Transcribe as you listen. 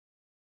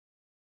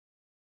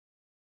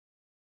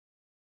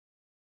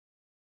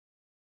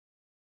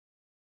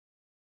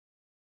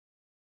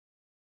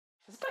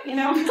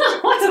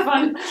but lots of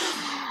fun.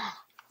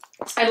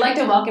 I'd like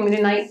to welcome you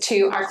tonight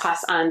to our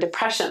class on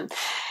depression.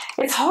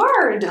 It's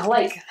hard.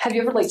 Have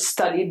you ever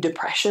studied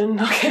depression?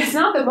 Okay, it's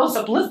not the most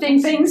uplifting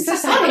things to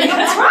study.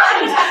 That's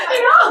right.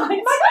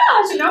 My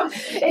gosh,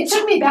 it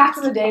took me back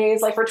to the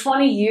days. For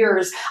 20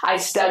 years, I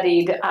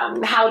studied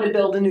how to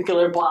build a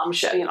nuclear bomb,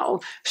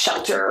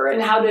 shelter,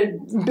 and how to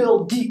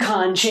build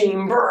decon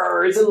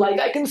chambers, and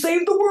I can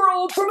save the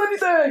world from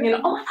anything.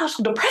 Oh my gosh,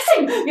 so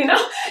depressing. It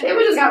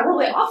just got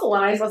really awful,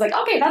 and I was like,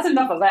 okay, that's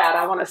enough of that.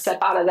 I want to step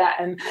out of that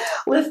and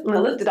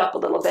lift it up a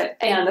little bit.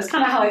 And that's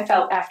kind of how I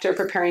felt after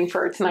preparing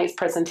for tonight's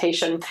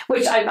presentation,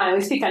 which I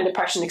speak on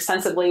depression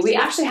extensively. We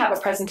actually have a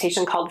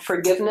presentation called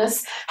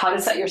Forgiveness, How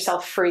to Set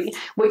Yourself Free,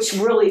 which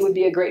really would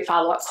be a great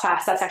follow-up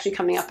class. That's actually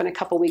coming up in a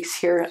couple weeks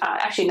here,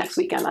 actually next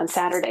weekend on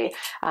Saturday.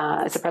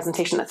 It's a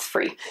presentation that's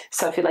free.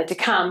 So if you'd like to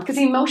come, because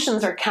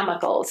emotions are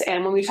chemicals,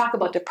 and when we talk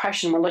about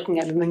depression, we're looking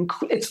at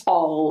it's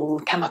all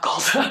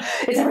chemicals.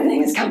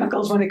 Everything is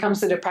chemicals when it comes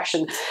to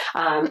depression,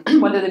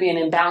 whether there be an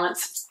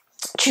imbalance,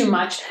 too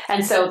much.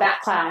 And so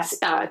that class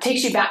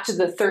takes you back to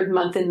the third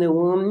month in the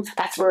womb.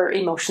 That's where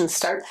emotions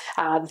start.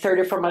 The third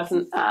or fourth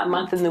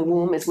month in the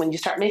womb is when you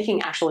start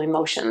making actual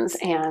emotions.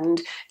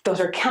 And those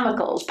are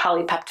chemicals,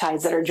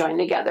 polypeptides that are joined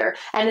together.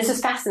 And it's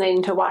just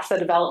fascinating to watch the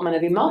development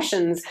of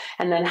emotions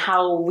and then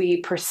how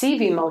we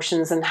perceive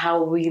emotions and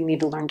how we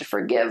need to learn to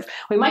forgive.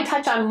 We might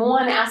touch on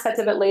one aspect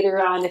of it later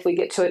on if we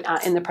get to it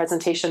in the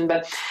presentation.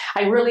 But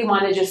I really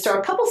want to just throw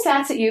a couple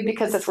stats at you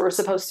because that's what we're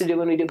supposed to do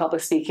when we do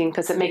public speaking,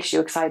 because it makes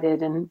you excited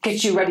and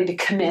get you ready to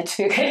commit.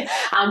 Okay.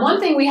 One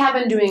thing we have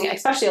been doing,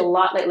 especially a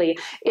lot lately,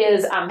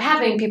 is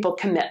having people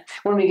commit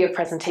when we give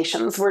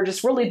presentations. We're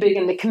just really big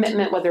into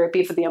commitment, whether it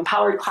be for the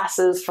empowered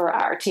classes, for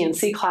our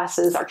TNC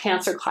classes, our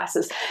cancer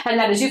classes, and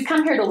that is you've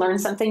come here to learn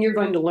something. You're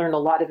going to learn a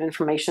lot of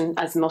information,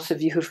 as most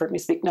of you who've heard me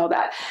speak know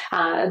that.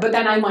 But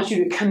then I want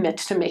you to commit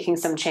to making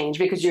some change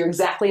because you're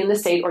exactly in the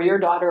state, or your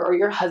daughter, or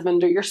your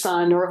husband, or your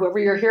son, or whoever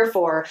you're here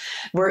for.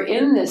 We're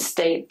in this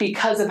state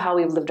because of how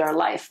we've lived our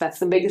life. That's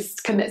the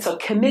biggest commit. So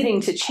committing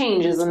to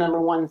change is the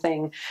number one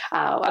thing.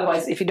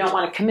 Otherwise, if you don't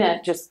want to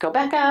commit, just go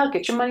back out,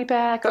 get your money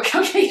back.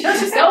 Okay,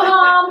 just go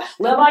home,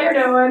 live how you're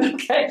doing.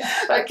 Okay,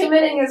 but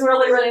committing is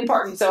really, really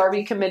important. So, are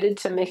we committed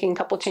to making a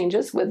couple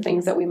changes with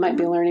things that we might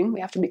be learning? We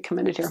have to be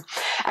committed here.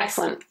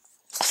 Excellent.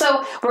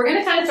 So, we're going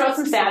to kind of throw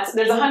some stats.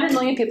 There's 100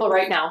 million people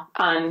right now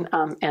on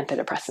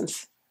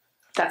antidepressants.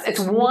 It's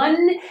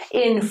 1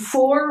 in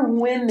 4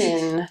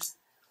 women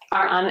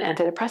are on an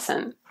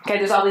antidepressant. Okay,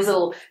 there's all these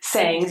little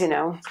sayings,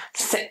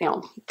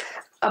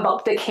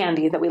 about the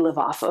candy that we live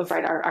off of,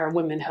 right? Our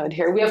womanhood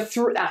here. We have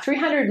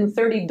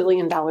 $330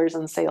 billion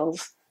in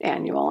sales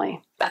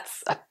annually.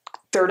 That's a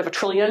third of $1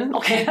 trillion.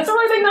 Okay, that's a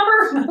really big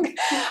number.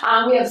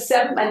 We have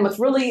and what's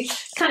really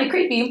kind of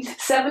creepy,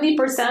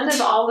 70%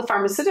 of all the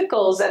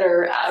pharmaceuticals that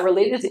are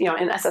related to,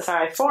 in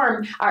SSRI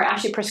form are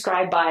actually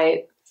prescribed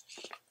by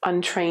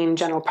untrained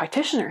general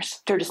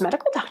practitioners. They're just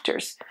medical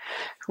doctors.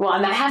 Well,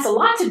 and that has a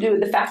lot to do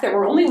with the fact that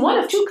we're only one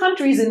of 2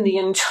 countries in the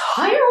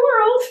entire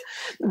world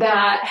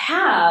that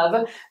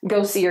have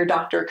go see your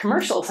doctor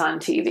commercials on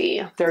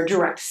TV. They're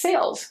direct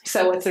sales.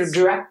 So it's a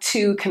direct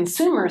to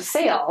consumer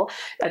sale,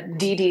 a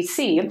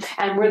DDC,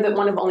 and we're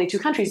one of only 2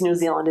 countries. New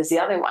Zealand is the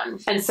other one.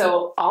 And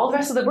so all the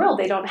rest of the world,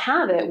 they don't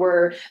have it,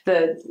 where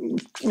the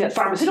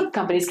pharmaceutical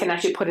companies can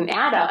actually put an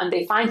ad out, and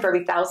they find for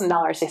every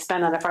 $1,000 they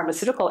spend on a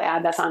pharmaceutical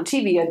ad that's on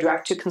TV, a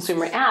direct to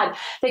consumer ad,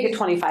 they get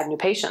 25 new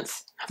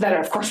patients that are,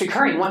 of course,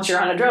 recurring. Once you're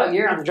on a drug,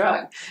 you're on the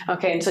drug.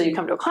 Okay, until you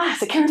come to a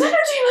class at Karen's Energy,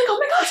 you're like, oh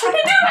my gosh, I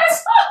can do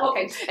this.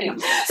 Okay, anyway,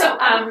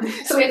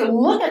 so we have to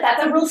look at that.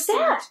 That's a real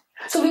stat.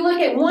 So we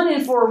look at 1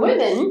 in 4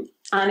 women,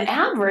 on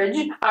average,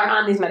 are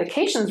on these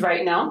medications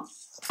right now.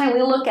 And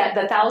we look at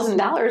the $1,000,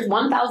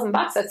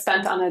 $1,000 that's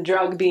spent on a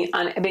drug being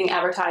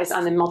advertised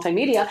on the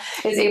multimedia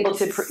is able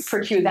to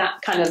procure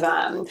that kind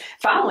of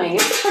following.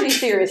 It's a pretty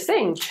serious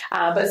thing.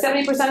 But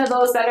 70% of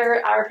those that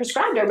are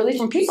prescribed are really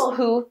from people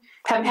who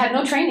have had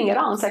no training at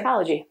all in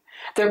psychology.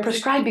 They're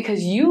prescribed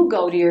because you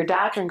go to your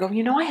doctor and go,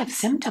 I have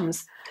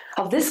symptoms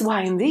of this,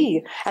 Y, and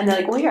Z. And they're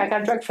like, well, here, I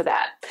got a drug for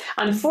that.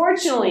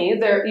 Unfortunately,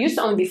 there used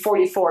to only be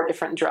 44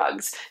 different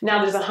drugs.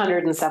 Now there's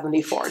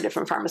 174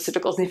 different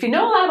pharmaceuticals. And if you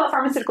know a lot about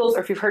pharmaceuticals, or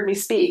if you've heard me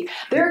speak,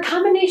 they're a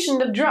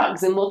combination of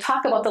drugs. And we'll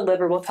talk about the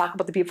liver, we'll talk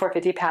about the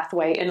P450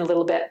 pathway in a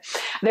little bit.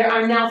 There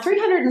are now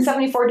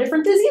 374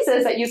 different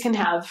diseases that you can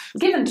have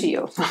given to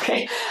you,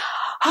 okay?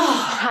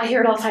 Oh, I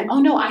hear it all the time. Oh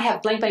no, I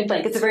have blank, blank,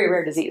 blank. It's a very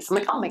rare disease. I'm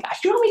like, oh my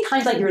gosh, do you know how many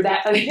times I hear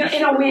that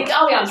in a week?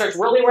 Oh yeah, I'm sure it's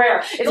really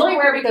rare. It's only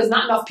rare because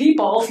not enough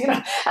people,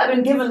 have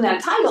been given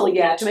that title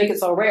yet to make it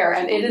so rare.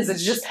 And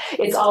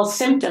it's all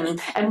symptom.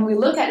 And when we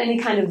look at any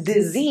kind of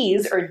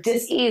disease or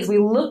dis-ease, we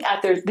look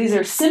at these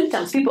are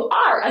symptoms. People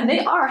are, and they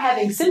are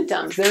having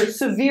symptoms. They're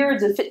severe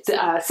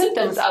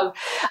symptoms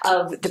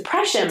of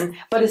depression,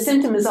 but a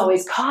symptom is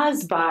always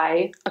caused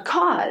by a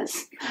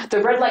cause.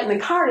 The red light in the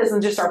car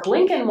doesn't just start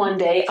blinking one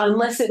day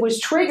unless it was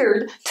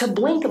triggered to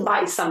blink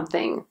by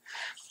something.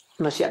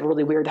 Unless you have a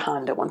really weird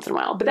Honda once in a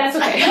while, but that's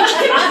okay. Once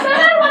in a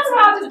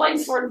while, just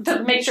blanks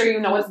to make sure you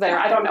know what's there.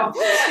 I don't know.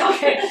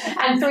 Okay,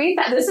 and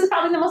this is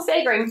probably the most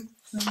staggering.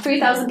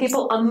 3,000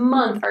 people a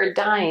month are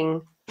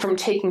dying from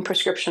taking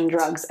prescription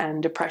drugs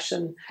and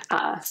depression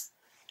as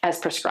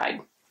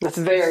prescribed. That's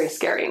very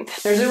scary.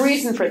 There's a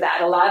reason for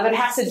that. A lot of it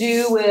has to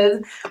do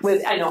with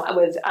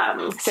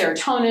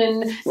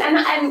serotonin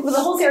and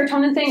the whole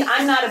serotonin thing.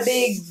 I'm not a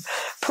big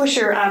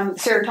pusher on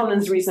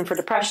serotonin's reason for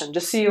depression.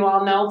 Just so you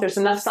all know, there's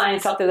enough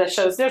science out there that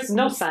shows there's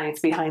no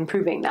science behind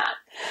proving that.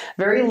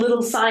 Very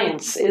little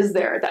science is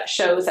there that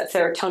shows that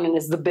serotonin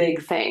is the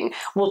big thing.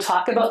 We'll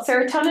talk about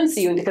serotonin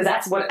soon because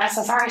that's what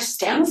SSRI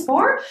stands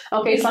for.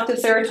 Okay, selective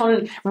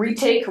serotonin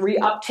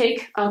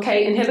reuptake,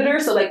 okay,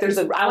 inhibitor. So like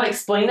I want to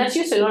explain that to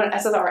you so you know what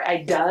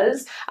SSRI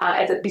does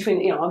between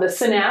the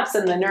synapse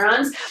and the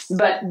neurons.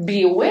 But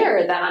be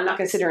aware that I'm not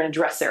going to sit here and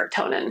address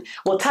serotonin.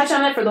 We'll touch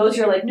on it for those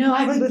who are like, no,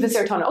 I really believe in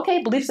serotonin.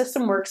 Okay, belief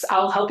system works.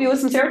 I'll help you with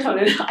some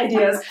serotonin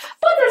ideas.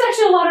 But there's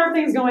actually a lot of other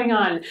things going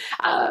on.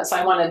 So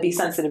I want to be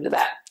sensitive to that.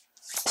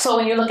 So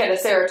when you look at a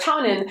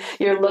serotonin,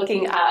 you're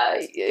looking at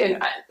a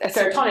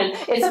serotonin.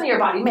 It's something your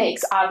body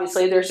makes.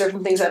 Obviously, there's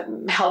certain things that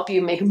help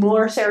you make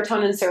more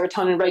serotonin.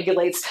 Serotonin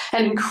regulates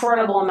an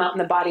incredible amount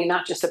in the body,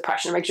 not just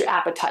depression. It makes your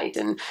appetite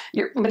and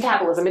your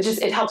metabolism.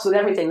 It helps with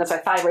everything. That's why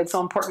thyroid's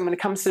so important when it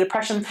comes to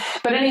depression.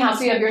 But anyhow,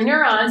 so you have your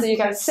neurons and you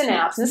got a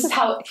synapse. And this is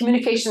how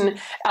communication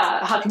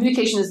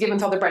is given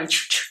to all the brain.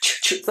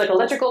 It's like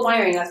electrical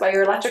wiring. That's why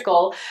you're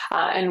electrical.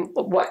 And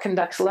what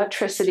conducts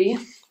electricity?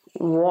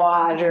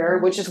 Water,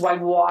 which is why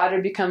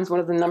water becomes one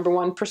of the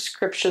 #1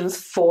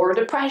 prescriptions for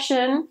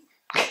depression.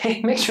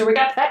 Okay, make sure we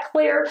got that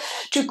clear.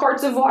 2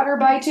 quarts of water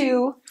by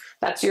 2.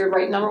 That's your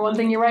 #1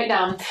 thing you write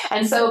down.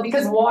 And so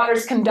because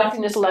water's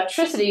conducting this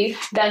electricity,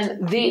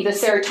 then the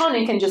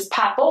serotonin can just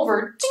pop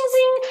over, ding,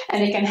 zing,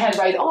 and it can head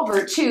right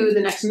over to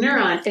the next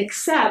neuron,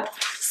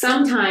 except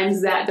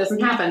sometimes that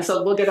doesn't happen.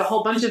 So we'll get a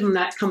whole bunch of them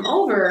that come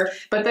over,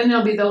 but then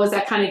there'll be those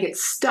that kind of get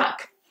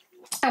stuck.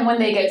 And when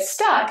they get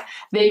stuck,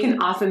 they can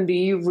often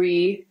be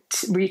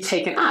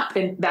retaken up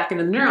and back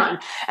into the neuron.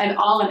 And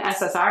all an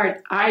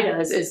SSRI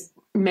does is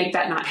make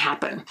that not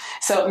happen.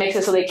 So it makes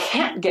it so they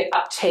can't get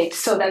uptake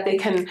so that they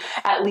can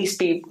at least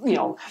be,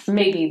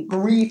 maybe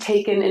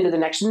retaken into the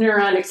next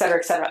neuron, et cetera,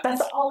 et cetera.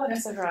 That's all an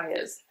SSRI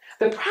is.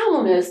 The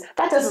problem is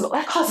that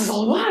causes a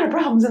lot of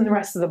problems in the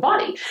rest of the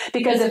body,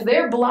 because if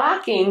they're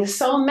blocking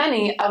so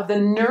many of the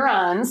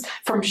neurons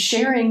from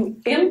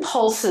sharing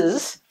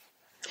impulses,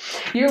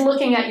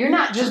 you're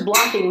not just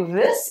blocking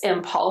this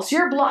impulse,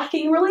 you're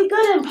blocking really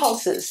good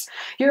impulses.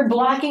 You're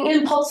blocking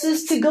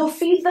impulses to go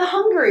feed the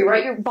hungry,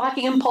 right? You're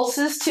blocking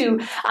impulses to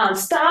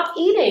stop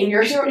eating.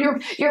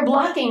 You're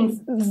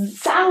blocking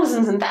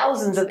thousands and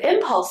thousands of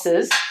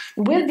impulses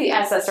with the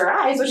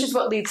SSRIs, which is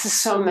what leads to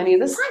so many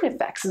of the side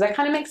effects. Does that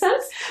kind of make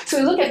sense? So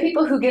we look at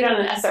people who get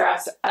on an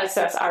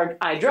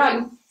SSRI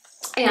drug,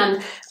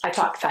 and I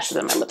talk faster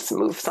than my lips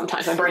move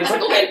sometimes. My brain's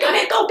like, okay,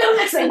 go do the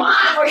next thing.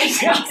 I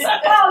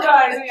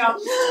apologize.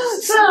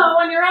 So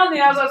when you're on the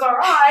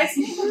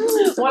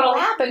SSRIs, what'll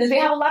happen is we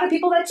have a lot of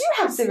people that do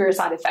have severe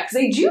side effects.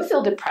 They do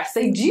feel depressed.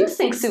 They do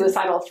think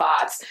suicidal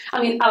thoughts.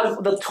 I mean, out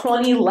of the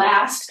 20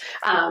 last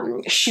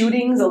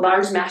shootings, the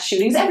large mass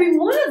shootings, every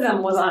one of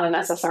them was on an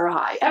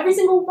SSRI. Every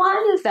single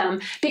one of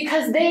them,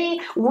 because they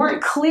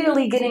weren't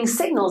clearly getting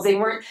signals. They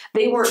weren't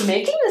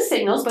making the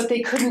signals, but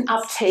they couldn't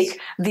uptake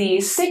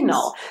the signal.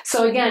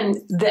 So again,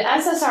 the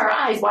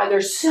SSRIs, why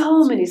there's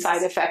so many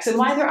side effects and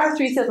why there are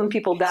 3,000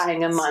 people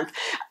dying a month,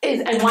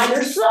 and why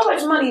there's so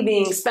much money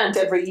being spent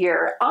every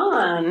year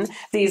on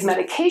these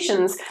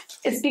medications,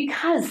 is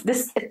because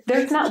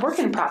they're not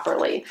working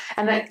properly.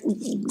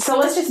 So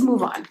let's just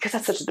move on, because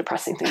that's such a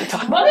depressing thing to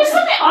talk about. There's so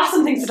many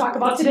awesome things to talk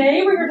about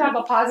today. We're going to talk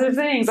about positive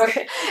things,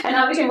 okay? And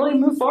now we can really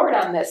move forward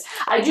on this.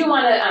 I do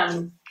want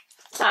to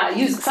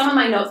use some of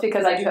my notes,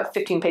 because I do have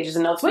 15 pages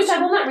of notes, which I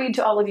will not read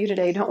to all of you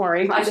today. Don't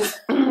worry.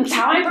 It's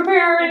how I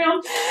prepare,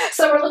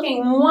 So we're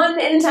looking 1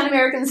 in 10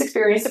 Americans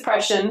experience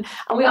depression.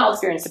 And we all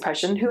experience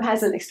depression. Who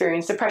hasn't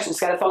experienced depression?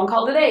 Just got a phone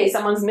call today.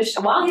 Someone's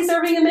mission, while he's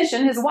serving a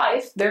mission, his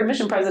wife, their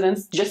mission president,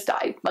 just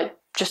died.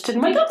 Just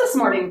didn't wake up this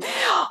morning.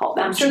 Oh,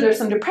 I'm sure there's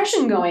some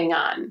depression going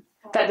on.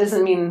 That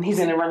doesn't mean he's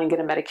going to run and get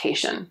a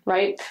medication,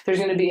 right? There's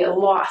going to be a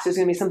loss. There's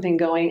going to be something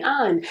going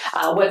on.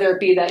 Whether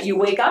it be that you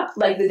wake up,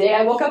 like the day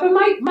I woke up and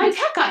my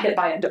cat got hit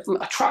by a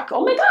truck.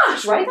 Oh my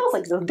gosh, right? I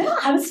was like,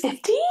 I was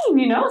 15,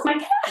 it's my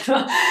cat.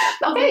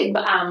 Okay,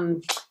 but,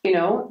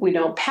 we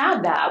don't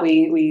pad that.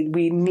 We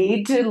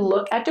need to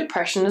look at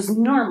depression as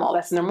normal.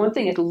 That's the number 1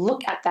 thing, is to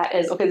look at that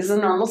as, okay, this is a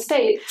normal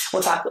state.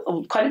 We'll talk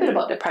quite a bit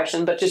about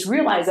depression, but just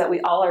realize that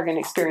we all are going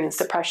to experience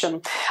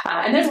depression.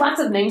 And there's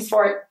lots of names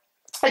for it.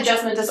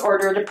 Adjustment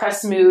disorder,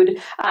 depressed mood,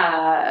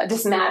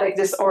 dysmatic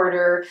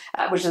disorder,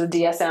 which is a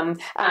DSM.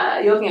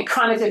 You're looking at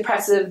chronic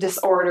depressive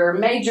disorder,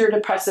 major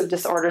depressive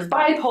disorders,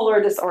 bipolar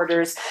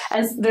disorders,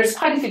 and there's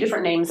quite a few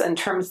different names and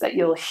terms that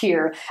you'll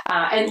hear.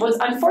 And what's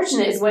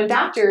unfortunate is when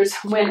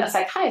a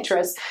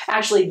psychiatrist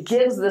actually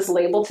gives this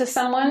label to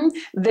someone,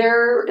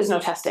 there is no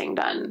testing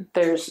done.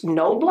 There's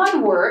no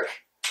blood work.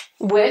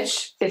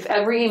 which, if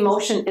every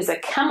emotion is a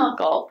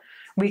chemical,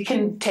 we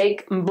can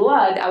take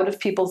blood out of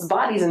people's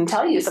bodies and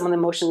tell you some of the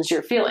emotions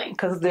you're feeling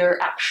because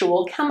they're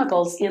actual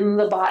chemicals in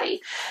the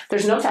body.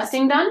 There's no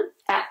testing done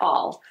at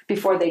all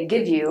before they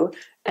give you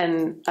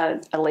a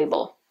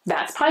label.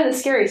 That's probably the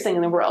scariest thing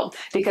in the world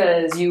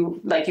because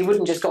you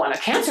wouldn't just go on a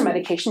cancer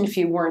medication if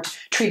you weren't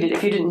treated,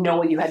 if you didn't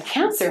know you had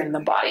cancer in the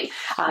body.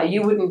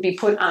 You wouldn't be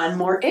put on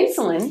more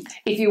insulin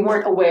if you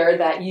weren't aware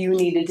that you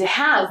needed to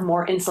have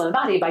more insulin in the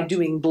body by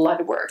doing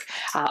blood work.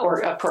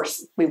 Or of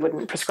course, we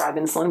wouldn't prescribe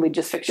insulin, we'd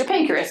just fix your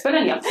pancreas. But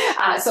anyhow,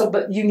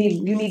 but you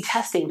need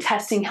testing.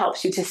 Testing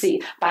helps you to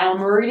see.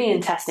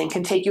 Biomeridian testing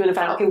can take you in and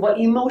find out, okay, what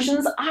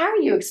emotions are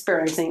you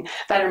experiencing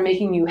that are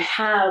making you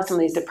have some of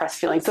these depressed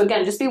feelings? So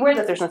again, just be aware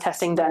that there's no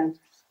testing done.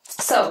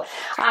 So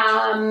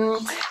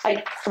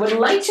I would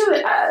like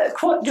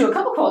to do a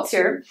couple quotes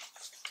here.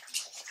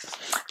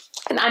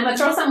 And I'm going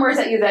to throw some words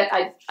at you that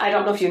I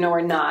don't know if you know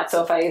or not.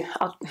 So if I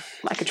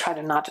could try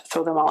to not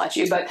throw them all at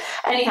you. But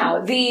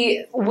anyhow,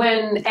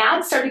 when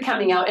ads started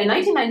coming out in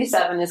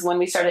 1997 is when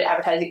we started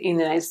advertising in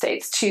the United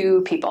States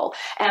to people.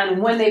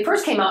 And when they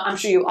first came out, I'm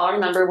sure you all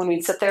remember when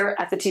we'd sit there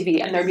at the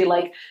TV and there'd be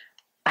like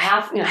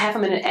half a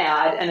minute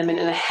ad and a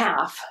minute and a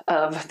half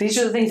of these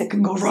are the things that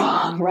can go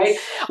wrong, right?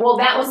 Well,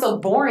 that was so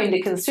boring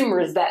to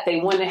consumers that they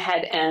went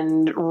ahead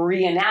and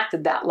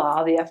reenacted that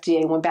law. The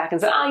FDA went back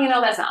and said,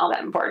 oh, that's not all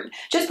that important.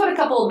 Just put a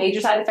couple of major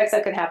side effects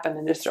that could happen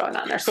and just throw it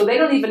on there. So they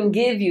don't even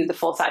give you the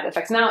full side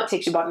effects. Now it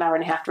takes you about an hour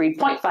and a half to read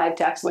 0.5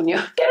 text when you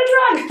get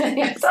a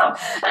drug. So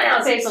I know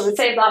it saves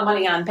a lot of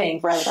money on paying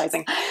for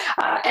advertising.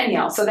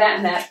 Anyhow, so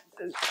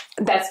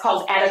that's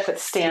called adequate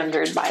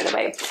standard, by the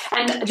way.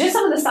 And just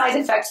some of the side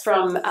effects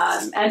from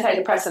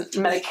antidepressant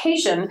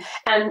medication.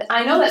 And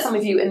I know that some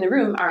of you in the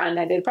room are on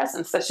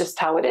antidepressants. That's just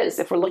how it is.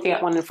 If we're looking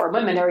at 1 in 4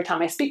 women, every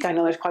time I speak, I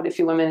know there's quite a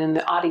few women in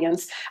the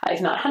audience, if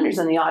not hundreds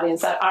in the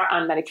audience, that are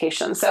on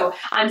medication. So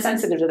I'm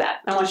sensitive to that.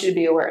 I want you to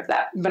be aware of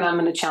that. But I'm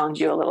going to challenge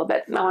you a little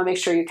bit. I want to make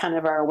sure you kind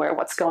of are aware of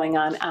what's going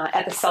on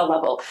at the cell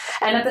level.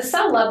 And at the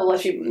cell level,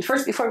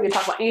 before we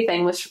talk about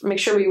anything, let's make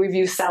sure we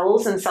review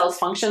cells and cells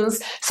functions.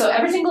 So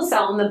every single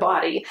cell in the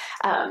body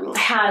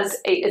has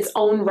its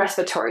own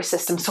respiratory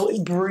system, so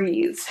it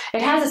breathes.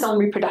 It has its own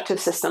reproductive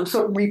system,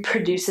 so it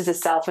reproduces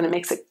itself and it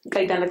makes an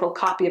identical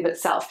copy of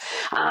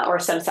itself, or a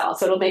stem cell,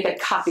 so it'll make a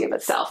copy of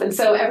itself. And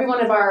so every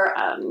one of our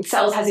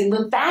cells has a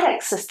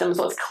lymphatic system,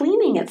 so it's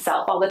cleaning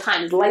itself all the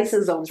time. It's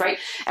lysosomes, right?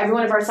 Every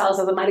one of our cells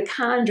has a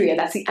mitochondria,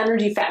 that's the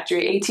energy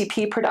factory,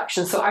 ATP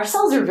production. So our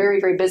cells are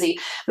very, very busy.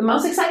 The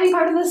most exciting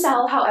part of the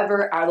cell,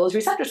 however, are those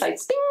receptor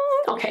sites. Bing!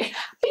 Okay, bing,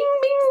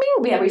 bing,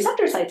 bing. We have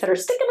receptor sites that are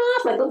sticking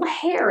off like little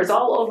hairs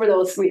all over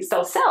those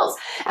cells.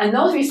 And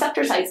those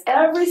receptor sites,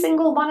 every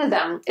single one of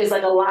them is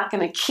like a lock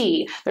and a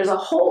key. There's a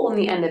hole in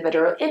the end of it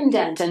or an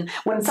indent. And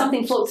when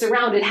something floats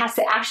around, it has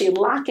to actually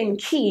lock and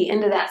key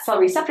into that cell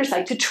receptor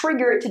site to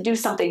trigger it to do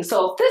something.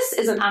 So if this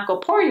is an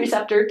aquaporin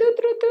receptor,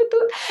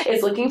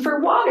 it's looking for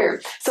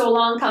water. So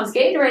along comes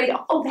Gatorade.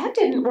 Oh, that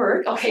didn't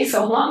work. Okay,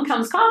 so along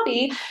comes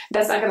coffee.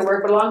 That's not going to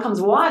work, but along comes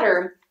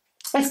water.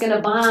 It's going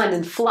to bond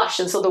and flush,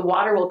 and so the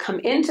water will come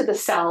into the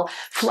cell,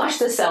 flush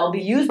the cell,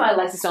 be used by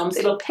lysosomes.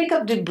 It'll pick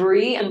up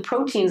debris and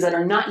proteins that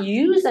are not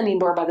used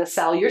anymore by the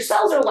cell. Your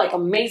cells are like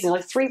amazing,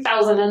 like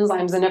 3,000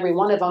 enzymes in every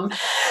one of them,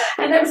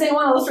 and every single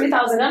one of those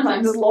 3,000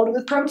 enzymes is loaded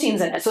with proteins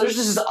in it. So there's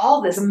just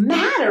all this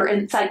matter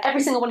inside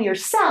every single one of your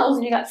cells,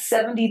 and you got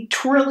 70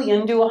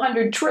 trillion to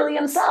 100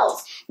 trillion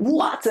cells.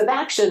 Lots of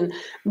action,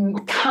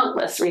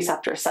 countless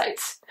receptor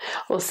sites.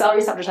 Well, cell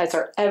receptor sites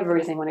are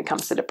everything when it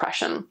comes to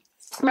depression.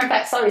 Matter of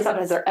fact, cell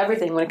receptors are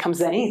everything when it comes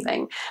to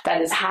anything. That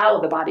is how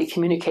the body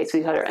communicates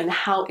with each other and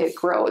how it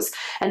grows.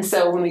 And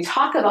so when we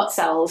talk about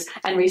cells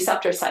and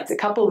receptor sites, a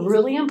couple of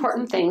really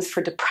important things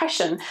for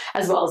depression,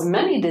 as well as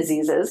many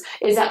diseases,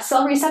 is that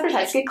cell receptor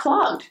sites get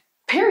clogged.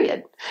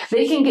 Period.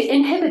 They can get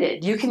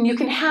inhibited. You can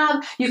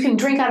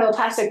drink out of a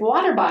plastic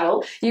water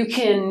bottle. You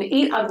can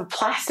eat out of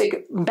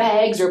plastic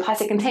bags or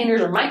plastic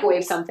containers or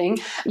microwave something.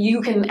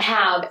 You can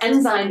have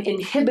enzyme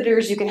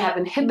inhibitors. You can have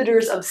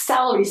inhibitors of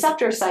cell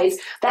receptor sites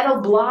that'll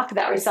block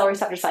that cell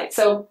receptor site.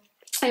 So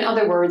in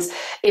other words,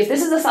 if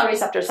this is a cell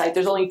receptor site,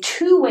 there's only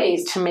 2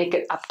 ways to make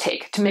it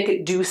uptake, to make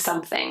it do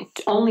something.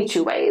 Only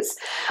 2 ways.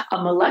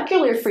 A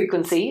molecular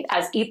frequency,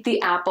 as eat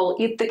the apple,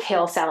 eat the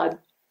kale salad.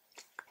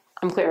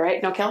 I'm clear,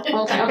 right? No kale?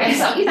 Okay.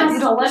 So eat that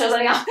delicious.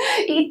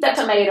 Eat the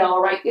tomato,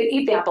 right?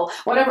 Eat the apple,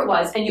 whatever it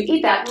was. And you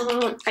eat that,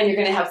 and you're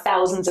going to have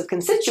thousands of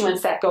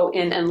constituents that go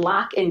in and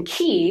lock and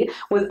key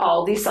with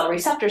all these cell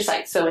receptor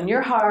sites. So in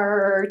your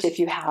heart, if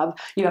you have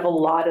a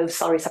lot of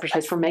cell receptor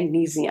sites for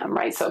magnesium,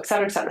 right? So et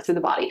cetera, through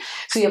the body.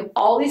 So you have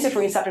all these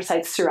different receptor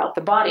sites throughout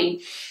the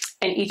body.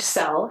 and each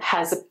cell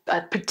has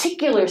a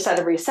particular set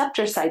of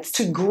receptor sites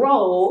to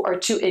grow or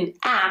to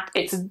enact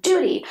its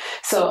duty.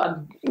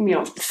 So,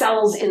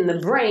 cells in the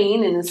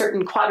brain and in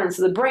certain quadrants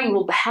of the brain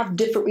will have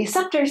different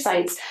receptor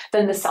sites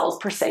than the cells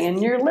per se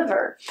in your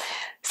liver.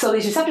 So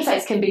these receptor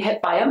sites can be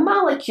hit by a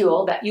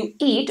molecule that you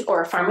eat,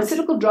 or a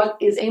pharmaceutical drug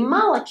is a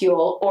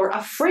molecule or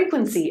a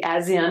frequency,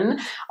 as in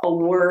a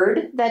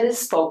word that is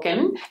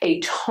spoken, a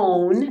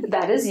tone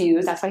that is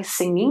used. That's why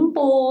singing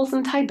bowls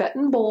and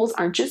Tibetan bowls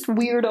aren't just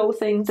weirdo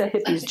things that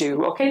hippies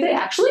do, okay? They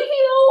actually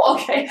heal,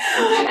 okay?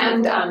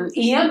 And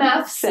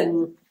EMFs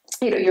and,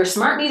 your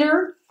smart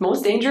meter.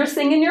 Most dangerous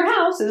thing in your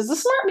house is the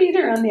smart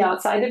meter on the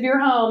outside of your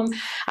home.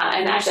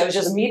 And actually, I was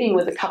just meeting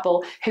with a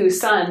couple whose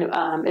son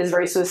is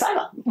very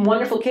suicidal.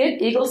 Wonderful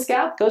kid, Eagle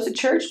Scout, goes to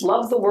church,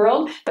 loves the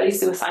world, but he's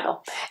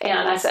suicidal.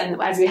 And I said,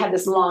 as we had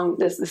this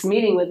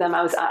meeting with them,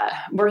 I was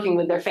working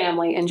with their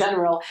family in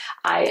general.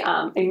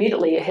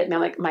 Immediately it hit me.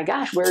 I'm like, my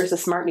gosh, where is the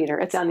smart meter?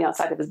 It's on the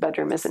outside of his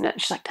bedroom, isn't it?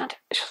 And she's like,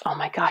 oh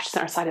my gosh, it's on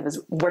the outside of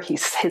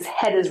his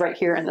head is right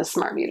here, and the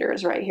smart meter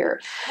is right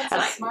here. What's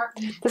a smart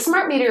meter? The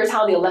smart meter is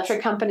how the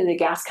electric company, the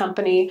gas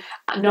company,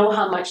 know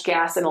how much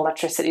gas and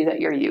electricity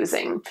that you're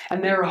using,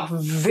 and they're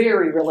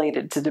very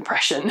related to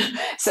depression.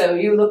 So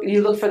you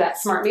look for that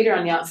smart meter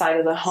on the outside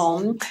of the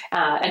home,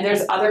 and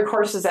there's other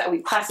classes that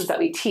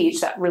we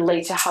teach that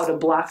relate to how to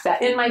block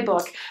that. In my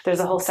book, there's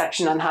a whole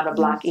section on how to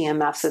block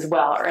EMFs as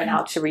well, and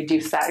how to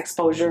reduce that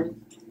exposure.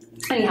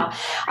 Anyhow,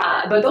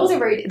 but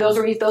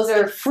those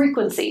are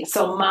frequency.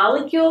 So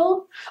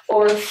molecule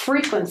or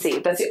frequency.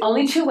 That's the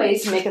only two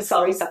ways to make a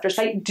cell receptor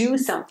site do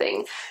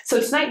something.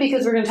 So tonight,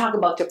 because we're going to talk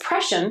about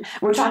depression,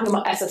 we're talking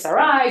about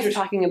SSRIs, we're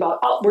going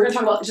to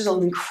talk about just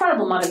an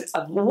incredible amount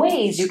of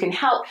ways you can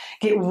help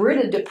get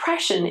rid of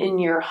depression in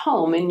your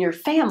home, in your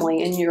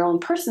family, in your own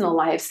personal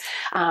lives,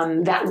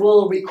 that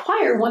will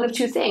require one of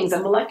two things: a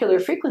molecular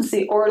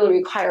frequency, or it'll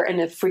require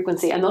a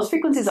frequency. And those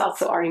frequencies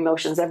also are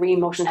emotions. Every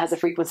emotion has a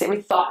frequency.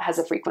 Every thought has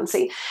a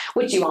frequency,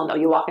 which you all know.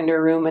 You walk into a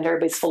room and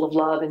everybody's full of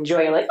love and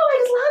joy. You're like, oh, I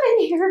just love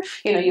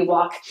it here. You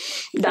walk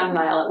down an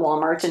aisle at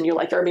Walmart and you're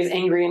like, everybody's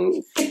angry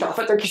and kicked off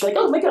at their kids, like,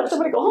 oh my gosh, I'm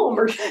going to go home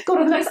or go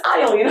to the next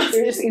aisle.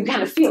 You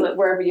kind of feel it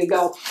wherever you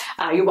go.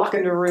 You walk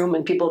into a room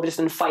and people have just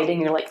been fighting.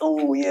 You're like,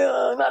 oh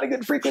yeah, not a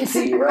good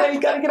frequency, right?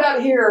 Got to get out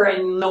of here.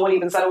 And no one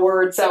even said a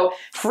word. So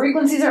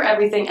frequencies are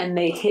everything, and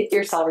they hit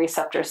your cell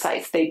receptor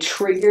sites. They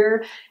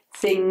trigger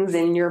things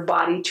in your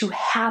body to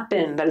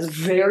happen. That is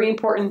very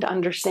important to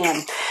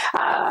understand.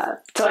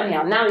 So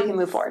anyhow, now we can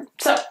move forward.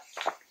 So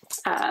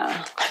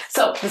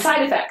the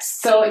side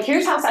effects. So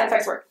here's how side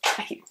effects work.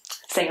 I keep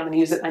saying I'm going to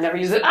use it. I never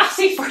use it.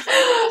 See, for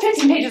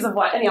 15 pages of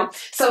what? Anyhow,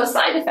 so a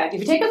side effect.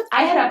 If you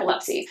I had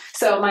epilepsy.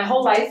 So my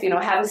whole life,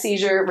 have a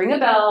seizure, ring a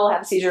bell,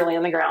 have a seizure, lay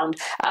on the ground,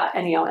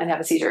 and have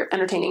a seizure.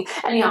 Entertaining.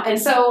 Anyhow, and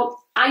so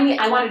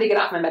I wanted to get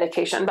off my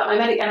medication, but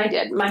and I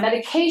did. My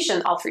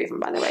medication, all three of them,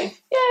 by the way,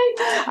 yay!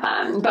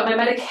 But my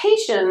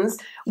medications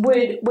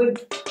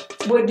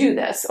would do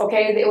this,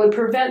 okay? It would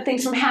prevent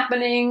things from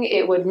happening.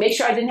 It would make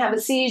sure I didn't have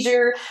a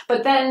seizure.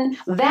 But then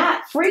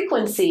that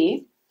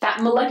frequency,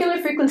 that molecular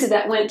frequency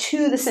that went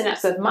to the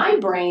synapse of my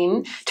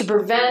brain to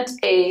prevent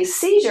a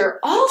seizure,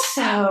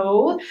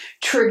 also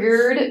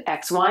triggered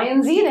X, Y,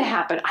 and Z to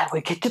happen. I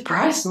would get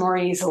depressed more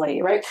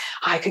easily, right?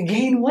 I could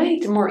gain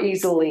weight more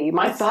easily.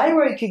 My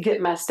thyroid could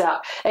get messed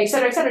up, et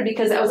cetera,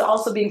 because it was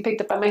also being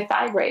picked up by my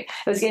thyroid.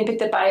 It was getting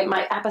picked up by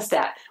my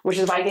apostat, which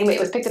is why I gained weight.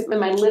 It was picked up in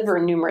my liver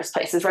in numerous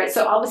places, right?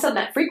 So all of a sudden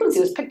that frequency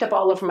was picked up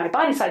all over my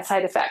body,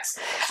 side effects.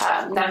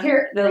 Now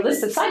here, the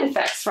list of side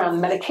effects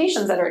from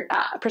medications that are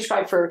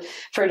prescribed for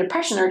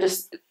depression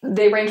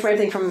they range from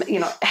everything from,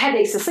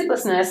 headaches to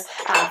sleeplessness,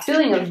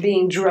 feeling of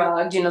being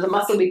drugged, the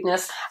muscle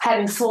weakness,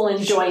 having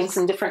swollen joints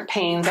and different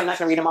pains. I'm not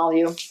going to read them all to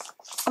you.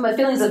 But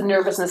feelings of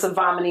nervousness, of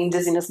vomiting,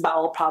 dizziness,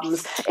 bowel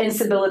problems,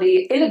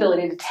 inability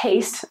to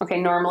taste. Okay,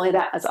 normally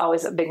that is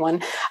always a big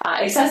one.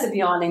 Excessive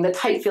yawning, the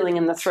tight feeling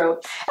in the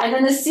throat. And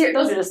then those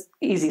are just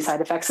easy side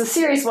effects. The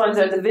serious ones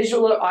are the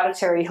visual or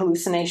auditory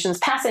hallucinations,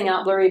 passing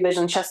out, blurry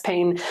vision, chest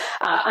pain,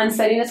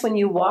 unsteadiness when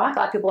you walk. A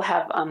lot of people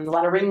have a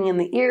lot of ringing in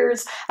the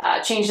ears,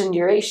 change in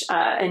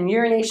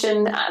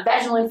urination,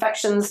 vaginal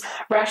infections,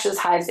 rashes,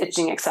 hives,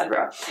 itching,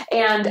 etc.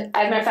 And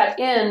as a matter of fact,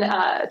 in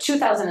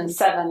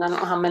 2007, I don't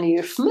know how many of you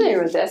are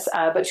familiar with this,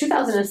 but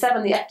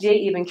 2007, the FDA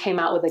even came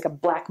out with like a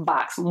black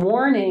box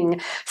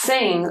warning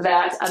saying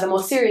that the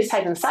most serious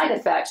type of side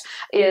effect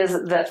is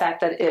the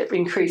fact that it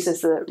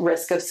increases the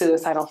risk of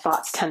suicidal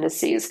thoughts,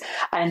 tendencies,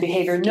 and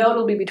behavior,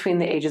 notably between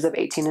the ages of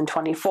 18 and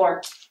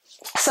 24.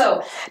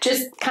 So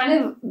just kind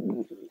of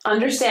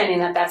understanding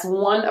that that's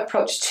one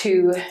approach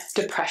to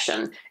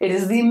depression. It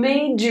is the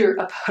major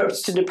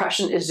approach to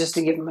depression is just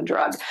to give them a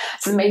drug.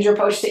 It's the major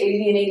approach to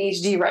ADD and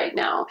ADHD right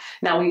now.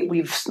 Now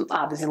we've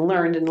obviously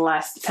learned in the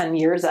last 10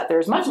 years that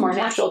there's much more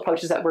natural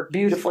approaches that work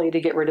beautifully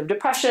to get rid of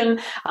depression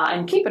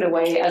and keep it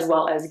away, as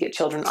well as get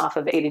children off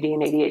of ADD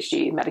and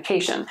ADHD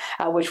medication,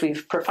 which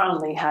we've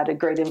profoundly had a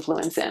great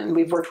influence in.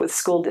 We've worked with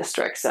school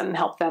districts and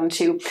helped them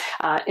to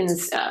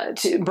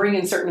bring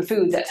in certain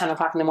foods at 10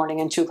 o'clock in the morning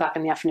and 2 o'clock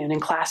in the afternoon in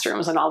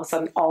classrooms, and all of a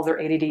sudden all their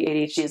ADD,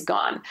 ADHD is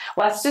gone.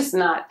 Well, that's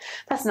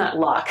not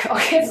luck.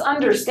 Okay, it's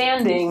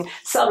understanding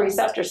cell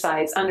receptor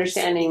sites,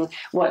 understanding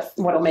what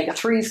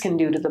omega-3s can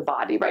do to the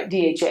body, right?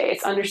 DHA.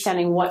 It's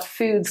understanding what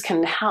foods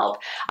can help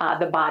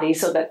the body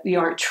so that you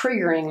aren't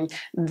triggering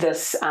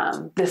this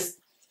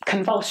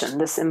convulsion,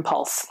 this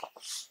impulse.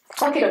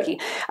 Okie dokie.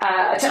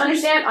 To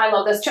understand, I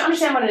love this. To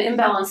understand what an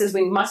imbalance is,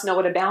 we must know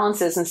what a balance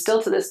is. And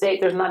still to this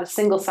date, there's not a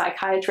single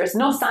psychiatrist.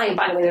 No science,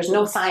 by the way, there's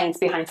no science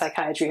behind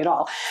psychiatry at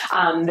all.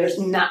 There's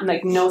not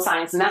no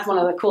science. And that's one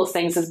of the coolest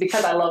things is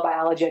because I love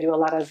biology. I do a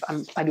lot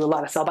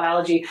of cell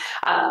biology.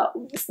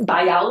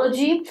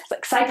 Biology,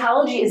 like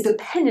psychology is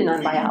dependent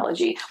on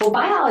biology. Well,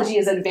 biology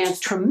has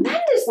advanced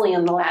tremendously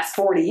in the last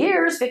 40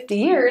 years, 50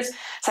 years.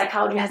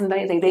 Psychology hasn't done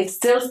anything. They're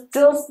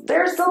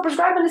still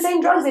prescribing the same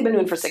drugs they've been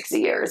doing for 60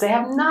 years. They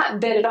have not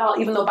been at all,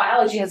 even though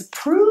biology has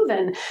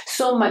proven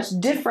so much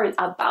different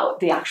about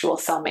the actual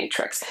cell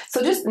matrix.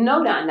 So just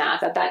note on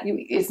that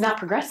it's not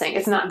progressing.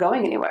 It's not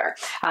going anywhere.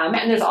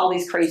 And there's all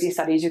these crazy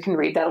studies you can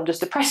read that'll just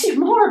depress you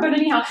more. But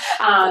anyhow,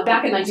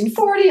 back in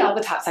 1940, all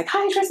the top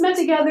psychiatrists met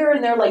together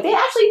and they're like, they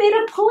actually made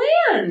a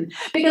plan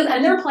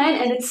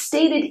and it's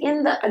stated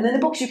in the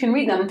books, you can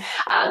read them.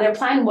 Their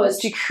plan was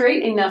to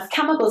create enough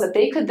chemicals that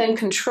they could then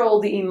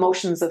control the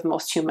emotions of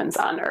most humans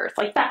on Earth.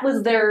 Like that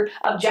was their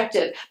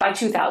objective by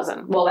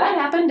 2000. Well, that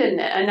happened, didn't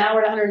it? And now we're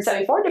at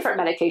 174 different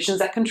medications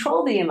that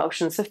control the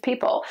emotions of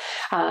people.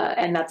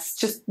 And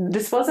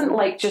this wasn't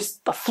like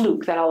just a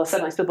fluke that all of a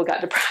sudden people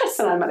got depressed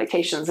and on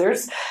medications.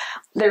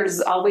 There's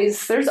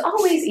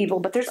always evil,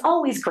 but there's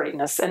always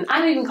greatness. And I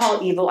don't even call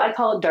it evil. I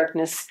call it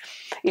darkness,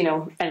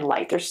 and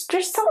light. There's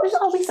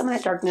always some of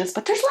that darkness,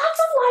 but there's lots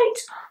of light.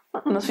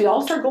 Unless we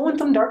all start going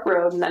some dark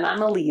road, and then I'm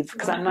gonna leave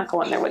because I'm not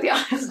going there with you.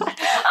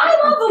 I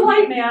love the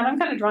light, man. I'm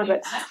kind of drawn to it.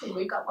 Exactly.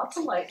 We've got lots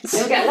of lights.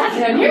 We've got lots of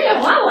them. Here you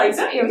have a lot of lights,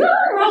 don't you? No,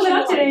 we're rolling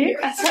up today.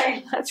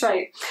 That's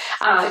right.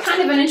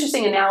 Kind of an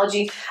interesting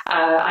analogy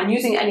on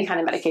using any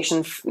kind of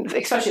medication,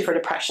 especially for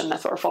depression.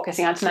 That's what we're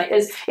focusing on tonight.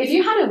 Is if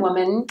you had a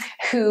woman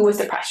who was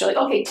depressed, you're like,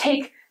 okay,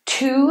 take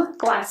 2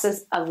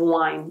 glasses of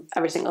wine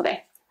every single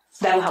day.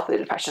 That'll help with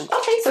the depression.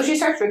 Okay, so she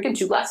starts drinking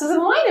 2 glasses of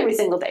wine every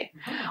single day.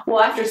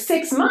 Well, after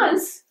 6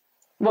 months,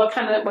 what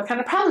kind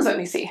of problems might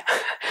we see?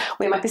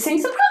 We might be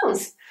seeing some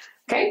problems.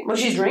 Okay, well,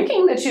 she's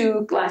drinking the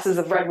 2 glasses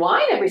of red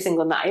wine every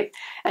single night,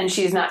 and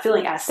she's not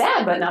feeling as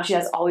sad, but now she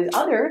has all these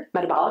other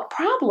metabolic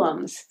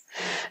problems.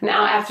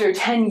 Now, after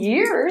 10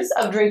 years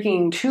of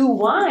drinking 2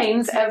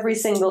 wines every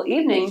single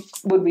evening,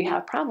 would we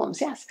have problems?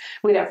 Yes,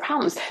 we'd have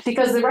problems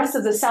because the rest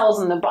of the cells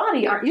in the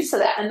body aren't used to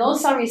that. And those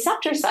cell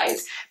receptor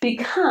sites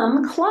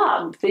become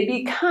clogged. They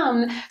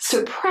become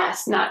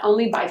suppressed not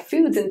only by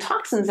foods and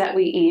toxins that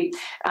we eat.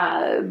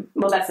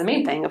 Well, that's the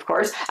main thing, of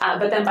course,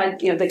 but then by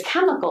the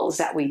chemicals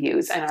that we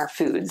use in our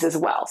foods as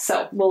well.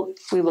 So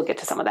we will get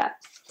to some of that.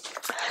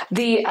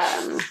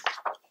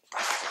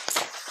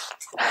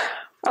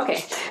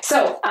 Okay,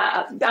 so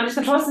I'm just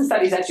going to throw some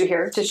studies at you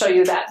here to show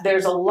you that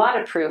there's a lot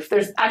of proof.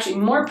 There's actually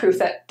more proof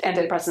that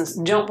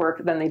antidepressants don't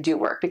work than they do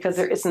work because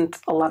there isn't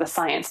a lot of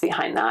science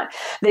behind that.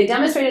 They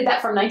demonstrated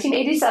that from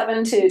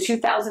 1987 to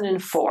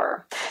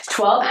 2004.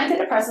 12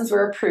 antidepressants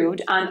were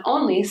approved on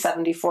only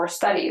 74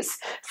 studies.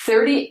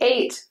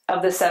 38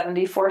 of the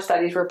 74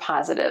 studies were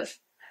positive.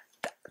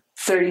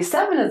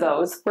 37 of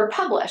those were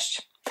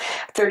published.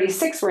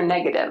 36 were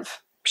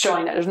negative,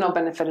 showing that there's no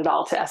benefit at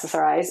all to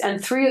SSRIs,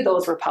 and 3 of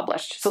those were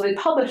published. So they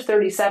published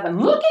 37.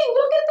 Look at this,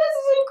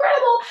 is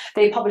incredible.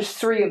 They published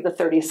 3 of the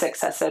 36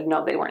 that said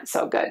no, they weren't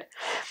so good.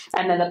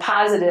 And then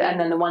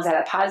the ones that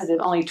had positive,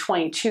 only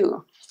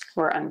 22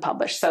 were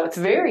unpublished. So it's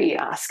very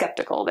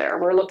skeptical there.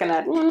 We're looking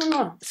at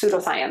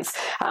pseudoscience.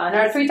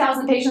 There are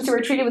 3,000 patients who were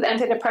treated with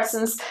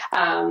antidepressants,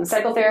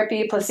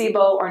 psychotherapy,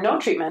 placebo, or no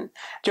treatment.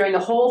 During the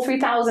whole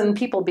 3,000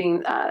 people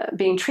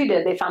being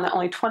treated, they found that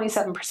only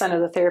 27%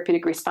 of the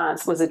therapeutic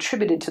response was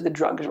attributed to the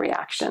drug's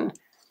reaction.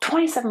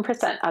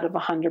 27% out of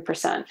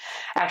 100%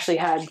 actually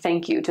had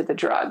thank you to the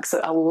drug. So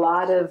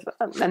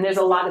and there's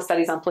a lot of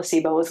studies on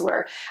placebos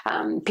where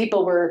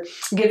people were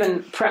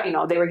given,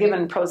 they were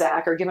given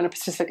Prozac or given a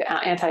specific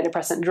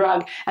antidepressant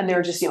drug, and they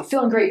were just,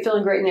 feeling great,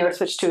 and they were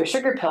switched to a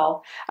sugar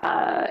pill.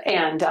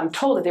 And I'm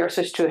told that they were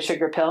switched to a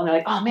sugar pill, and they're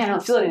like, oh man, I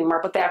don't feel it anymore,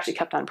 but they actually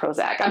kept on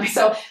Prozac.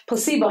 So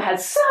placebo had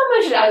so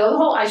much,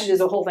 I should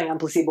do a whole thing on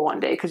placebo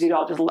one day, because you'd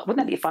all just, wouldn't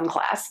that be a fun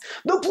class?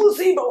 The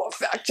placebo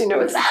effect,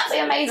 it's absolutely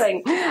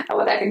amazing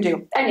what that can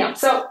do. Anyhow,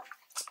 so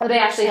they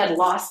actually had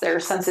lost their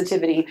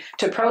sensitivity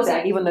to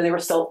Prozac, even though they were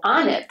still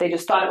on it. They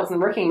just thought it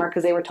wasn't working more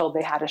because they were told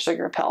they had a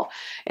sugar pill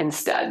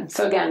instead.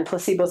 So again,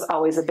 placebo is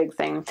always a big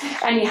thing.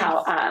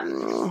 Anyhow,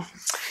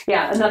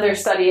 another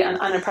study, an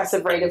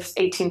unimpressive rate of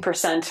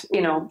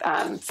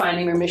 18%,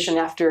 finding remission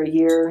after a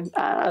year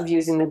of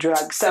using the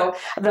drug. So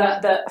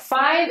the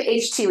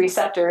 5-HT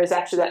receptor is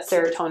actually that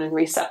serotonin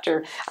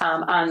receptor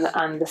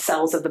on the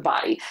cells of the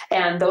body.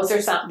 And those are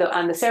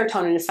the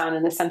serotonin is found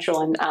in the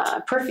central and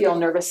peripheral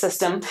nervous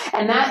system. And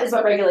And that is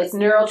what regulates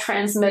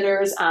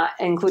neurotransmitters,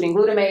 including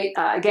glutamate,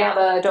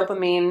 GABA,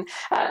 dopamine,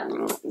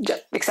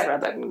 etc.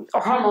 The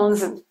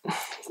hormones,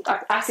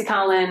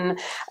 oxytocin,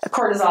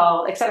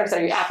 cortisol,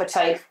 etc., your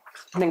appetite.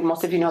 I think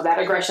most of you know that,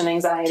 aggression,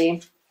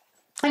 anxiety.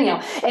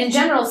 Anyhow, in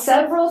general,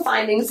 several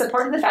findings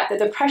supported the fact that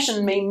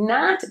depression may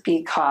not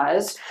be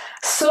caused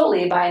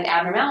solely by an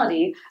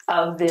abnormality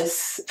of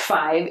this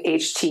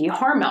 5-HT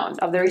hormone,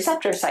 of the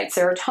receptor site,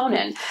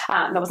 serotonin.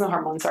 That wasn't a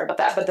hormone, sorry about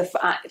that, but the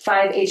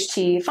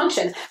 5-HT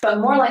function, but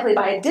more likely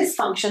by a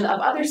dysfunction of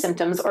other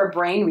symptoms or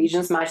brain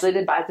regions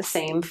modulated by the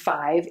same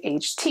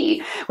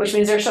 5-HT, which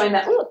means they're showing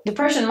that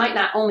depression might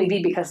not only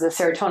be because of the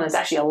serotonin. There's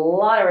actually a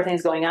lot of other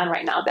things going on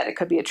right now that it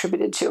could be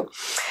attributed to.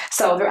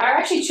 So there are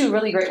actually 2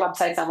 really great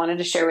websites I wanted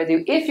to share with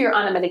you if you're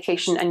on a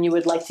medication and you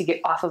would like to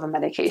get off of a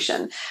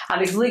medication.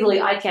 Because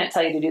legally, I can't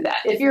tell you to do that.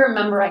 If you're a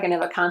member, I can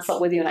have a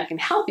consult with you and I can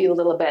help you a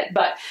little bit,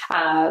 but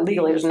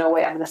legally, there's no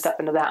way I'm going to step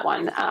into that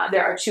one.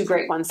 There are 2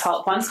 great ones.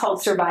 One's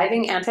called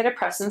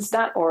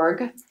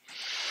survivingantidepressants.org.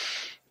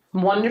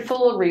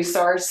 Wonderful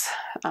resource,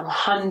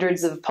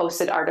 hundreds of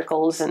posted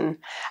articles and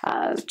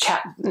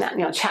chat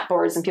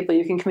boards and people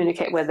you can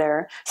communicate with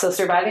there. So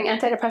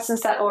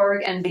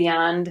survivingantidepressants.org and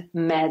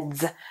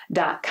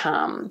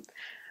beyondmeds.com.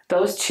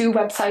 Those 2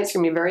 websites are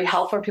going to be very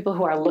helpful for people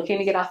who are looking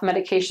to get off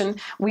medication.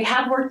 We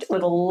have worked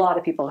with a lot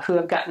of people who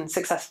have gotten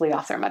successfully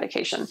off their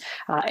medication.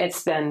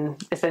 It's been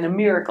a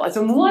miracle. It's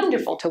been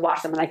wonderful to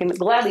watch them, and I can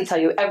gladly tell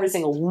you every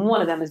single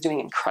one of them is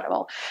doing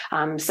incredible.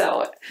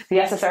 So the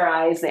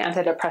SSRIs, the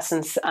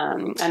antidepressants,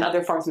 and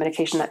other forms of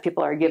medication that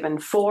people are given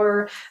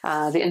for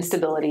the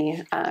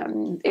instability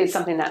is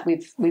something that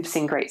we've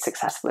seen great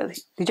success with.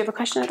 Did you have a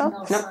question at all?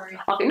 No, sorry.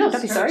 Okay, no,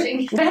 don't be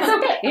sorry. That's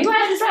okay. You go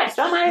ahead and stretch.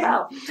 Don't mind at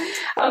all.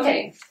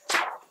 Okay.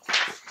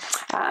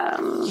 I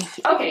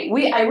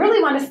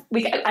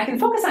can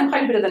focus on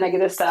quite a bit of the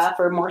negative stuff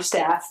or more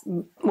stats,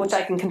 which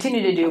I can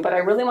continue to do, but I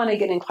really want to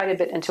get in quite a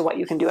bit into what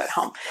you can do at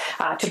home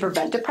to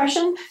prevent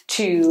depression,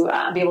 to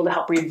be able to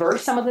help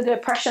reverse some of the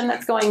depression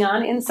that's going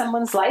on in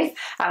someone's life.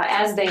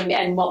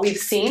 And what we've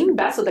seen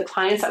best with the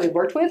clients that we've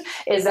worked with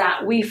is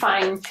that we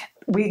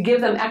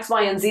give them X,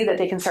 Y, and Z that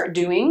they can start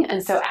doing.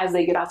 And so as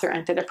they get off their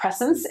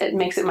antidepressants, it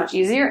makes it much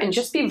easier. And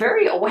just be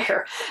very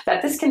aware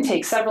that this can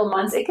take several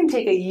months. It can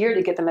take a year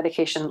to get the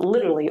medication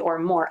literally or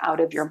more out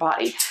of your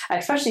body,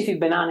 especially if you've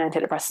been on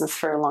antidepressants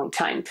for a long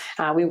time.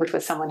 We worked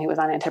with someone who was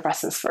on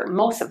antidepressants for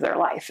most of their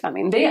life. I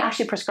mean, they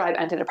actually prescribe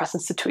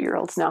antidepressants to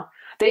 2-year-olds now.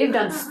 They've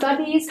done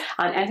studies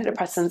on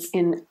antidepressants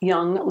in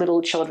young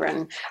little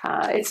children.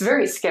 It's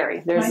very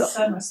scary. My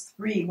son was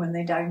 3 when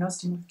they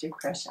diagnosed him with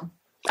depression.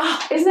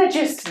 Oh, isn't that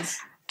just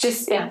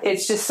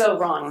it's just so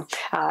wrong.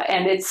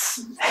 And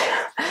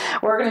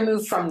we're going to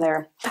move from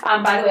there.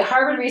 By the way,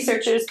 Harvard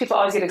researchers, people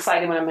always get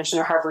excited when I mention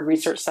a Harvard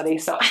research study,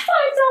 so I thought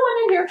I'd throw one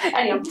in here.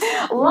 Anyway,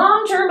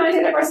 long-term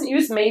antidepressant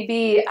use may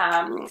be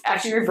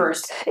actually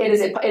reversed.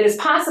 It is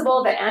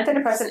possible that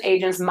antidepressant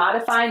agents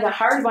modifying the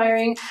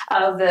hardwiring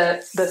of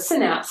the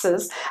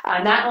synapses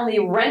not only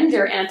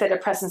render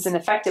antidepressants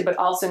ineffective, but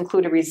also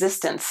include a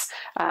resistance.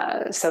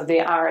 So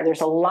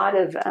there's a lot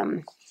of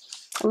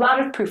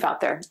proof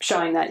out there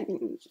showing that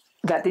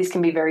these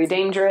can be very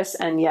dangerous,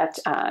 and yet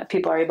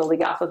people are able to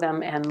get off of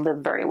them and live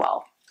very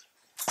well.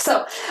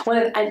 So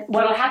what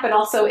will happen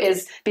also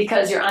is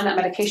because you're on that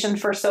medication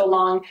for so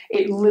long,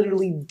 it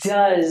literally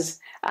does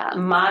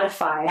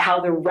modify how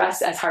the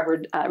rest, as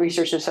Harvard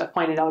researchers have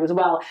pointed out as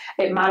well,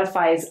 it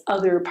modifies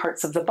other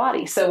parts of the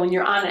body. So when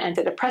you're on an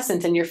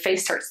antidepressant and your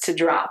face starts to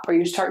drop, or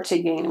you start to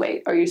gain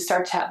weight, or you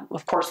start to have,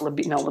 of course,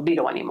 no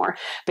libido anymore,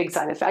 big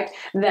side effect,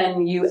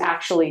 then you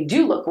actually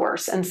do look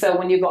worse. And so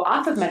when you go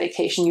off of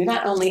medication, you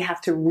not only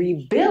have to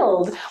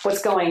rebuild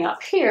what's going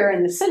up here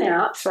in the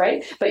synapse,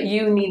 right? But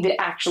you need to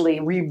actually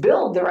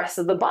rebuild the rest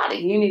of the body.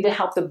 You need to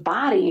help the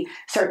body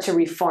start to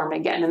reform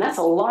again. And that's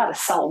a lot of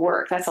cell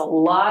work. That's a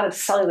lot of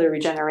cellular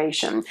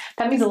regeneration.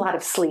 That means a lot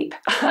of sleep.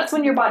 That's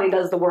when your body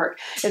does the work,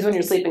 is when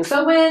you're sleeping.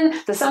 So when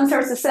the sun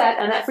starts to set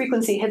and that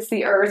frequency hits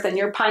the earth and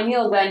your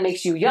pineal gland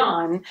makes you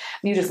yawn,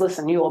 you just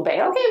listen, you obey.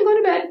 Okay, I'm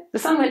going to bed. The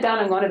sun went down,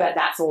 I'm going to bed.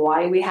 That's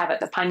why we have it.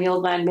 The pineal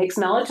gland makes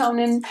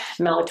melatonin.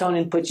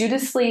 Melatonin puts you to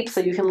sleep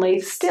so you can lay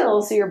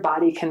still so your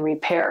body can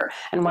repair.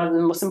 And one of the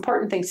most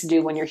important things to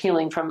do when you're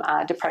healing from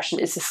depression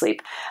is to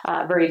sleep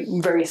very,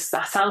 very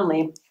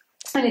soundly.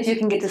 And if you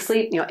can get to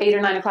sleep, 8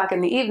 or 9 o'clock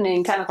in the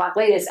evening, 10 o'clock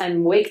latest,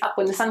 and wake up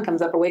when the sun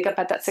comes up, or wake up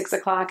at that 6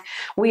 o'clock,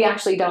 we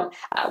actually don't,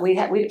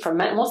 for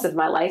most of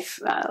my life,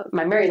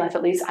 my married life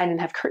at least, I didn't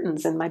have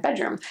curtains in my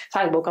bedroom. So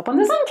I woke up when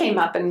the sun came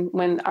up and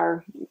when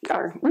our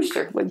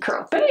rooster would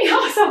crow. But anyhow,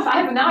 so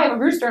now I have a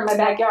rooster in my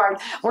backyard.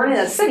 We're in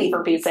a city,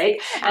 for Pete's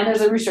sake, and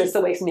there's a rooster that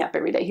still wakes me up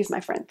every day. He's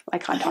my friend. I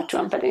can't talk to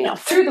him, but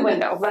through the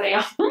window. But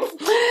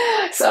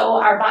so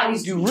our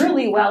bodies do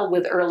really well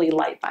with early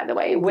light, by the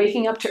way.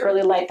 Waking up to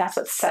early light, that's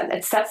what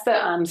it sets the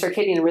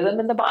circadian rhythm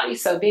in the body.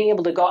 So being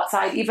able to go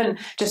outside, even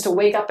just to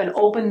wake up and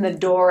open the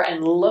door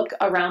and look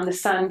around the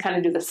sun, kind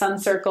of do the sun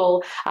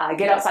circle,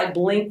 get outside,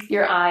 blink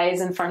your eyes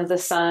in front of the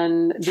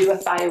sun, do a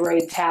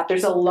thyroid tap.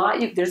 There's a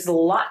lot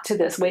to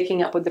this.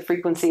 waking up with the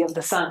frequency of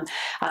the sun.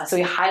 So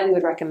we highly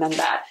would recommend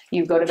that.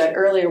 You go to bed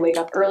earlier, wake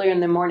up earlier in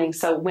the morning.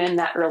 So when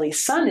that early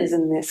sun is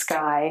in the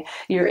sky,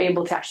 you're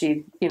able to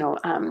actually,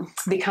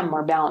 become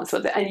more balanced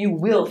with it. And you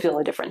will feel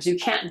a difference. You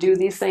can't do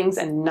these things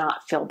and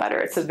not feel better.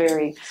 It's a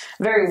very,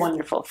 very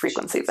wonderful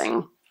frequency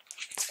thing.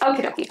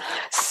 Okie dokie.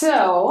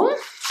 So,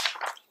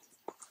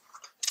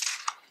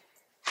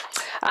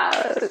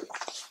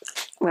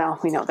 well,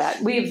 we know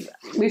that. We've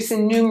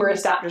seen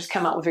numerous doctors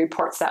come out with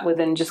reports that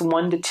within just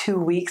 1 to 2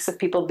 weeks of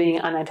people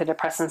being on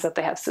antidepressants that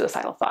they have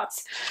suicidal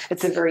thoughts.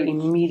 It's a very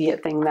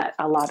immediate thing that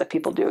a lot of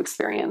people do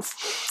experience.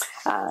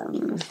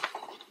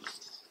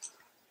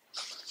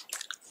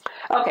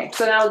 Okay,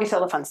 so now we'll get to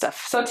all the fun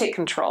stuff. So take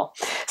control.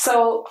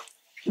 So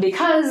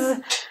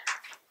because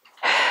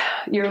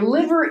your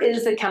liver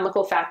is the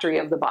chemical factory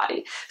of the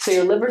body. So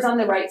your liver's on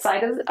the right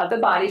side of the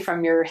body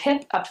from your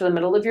hip up to the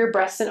middle of your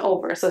breast and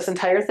over. So this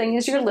entire thing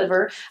is your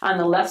liver. On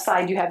the left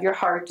side, you have your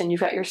heart and you've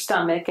got your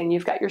stomach and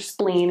you've got your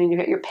spleen and you've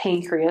got your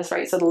pancreas,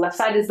 right? So the left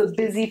side is the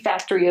busy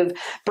factory of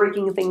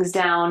breaking things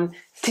down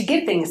to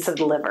get things to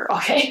the liver,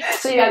 okay?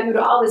 So you do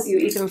all this, you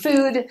eat some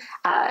food,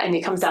 and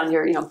it comes down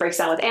your, breaks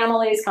down with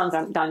amylase, comes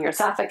down your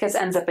esophagus,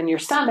 ends up in your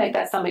stomach.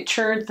 That stomach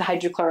churns the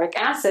hydrochloric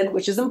acid,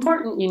 which is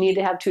important. You need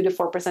to have 2 to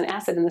 4%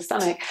 acid in the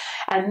stomach.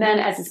 And then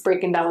as it's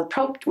breaking down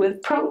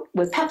with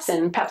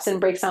pepsin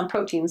breaks down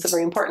proteins, so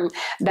very important.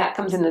 That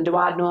comes in the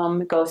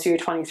duodenum, goes through your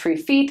 23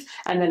 feet,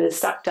 and then is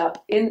sucked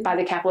up in by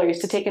the capillaries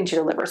to take into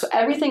your liver. So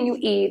everything you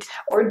eat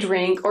or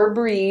drink or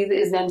breathe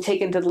is then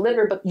taken to the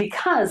liver, but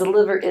because the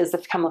liver is the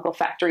chemical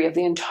factory of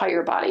the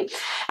entire body.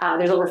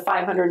 There's over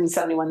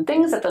 571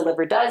 things that the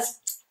liver does.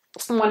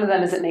 One of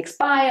them is it makes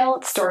bile.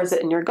 It stores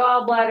it in your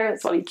gallbladder.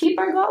 That's why we keep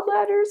our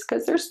gallbladders,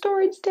 because they're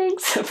storage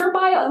tanks for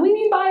bile. And we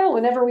need bile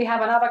whenever we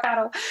have an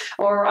avocado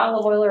or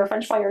olive oil or a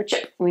French fry or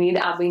chip. We need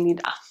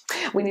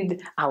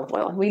olive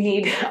oil. We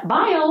need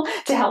bile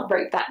to help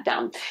break that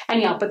down.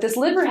 Anyhow, but this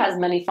liver has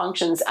many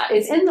functions.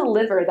 It's in the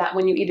liver that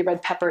when you eat a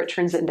red pepper, it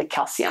turns it into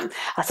calcium.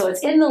 So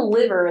it's in the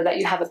liver that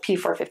you have a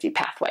P450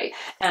 pathway.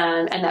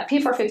 And that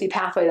P450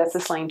 pathway, that's the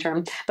slang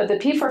term, but the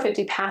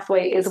P450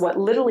 pathway is what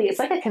literally, it's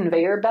like a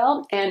conveyor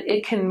belt, and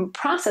it can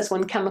process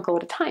one chemical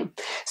at a time.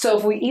 So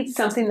if we eat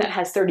something that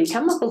has 30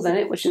 chemicals in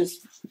it, which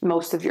is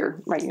most of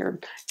your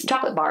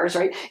chocolate bars,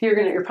 right?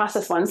 Your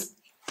processed ones,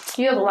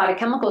 you have a lot of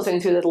chemicals going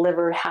through that the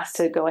liver has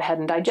to go ahead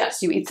and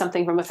digest. You eat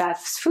something from a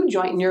fast food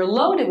joint and you're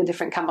loaded with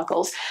different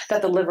chemicals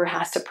that the liver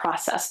has to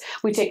process.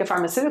 We take a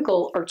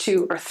pharmaceutical or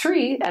 2 or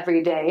 3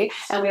 every day,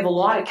 and we have a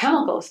lot of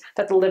chemicals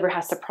that the liver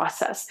has to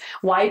process.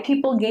 Why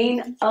people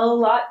gain a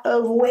lot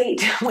of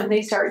weight when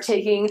they start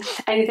taking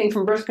anything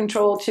from birth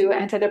control to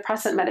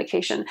antidepressant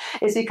medication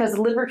is because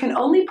the liver can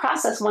only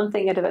process one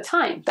thing at a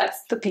time.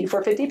 That's the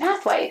P450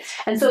 pathway.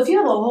 And so if you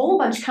have a whole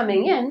bunch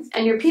coming in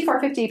and your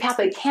P450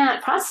 pathway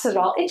can't process it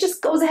all, it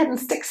just goes ahead and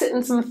sticks it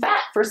in some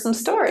fat for some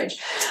storage.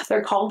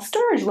 They're called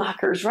storage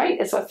lockers, right?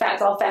 It's what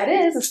all fat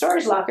is, a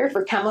storage locker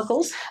for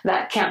chemicals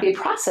that can't be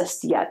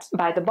processed yet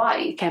by the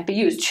body, can't be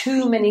used.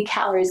 Too many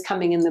calories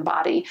coming in the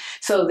body,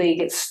 so they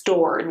get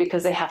stored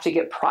because they have to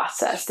get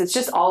processed. It's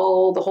just the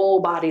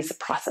whole body's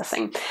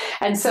processing.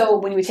 And so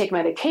when we take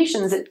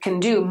medications, it can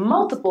do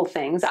multiple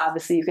things.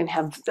 Obviously, you can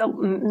have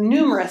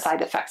numerous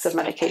side effects of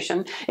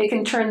medication. It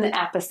can turn the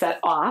apostat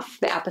off.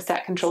 The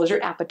apostat controls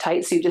your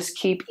appetite, so you just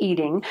keep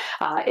eating.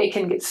 It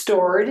can get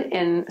stored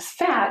in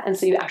fat, and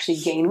so you actually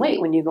gain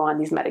weight when you go on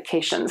these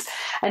medications.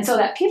 And so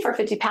that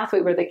P450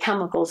 pathway where the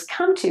chemicals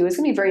come to is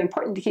going to be very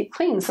important to keep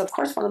clean. So of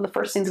course, one of the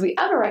first things we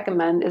ever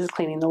recommend is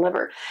cleaning the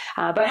liver.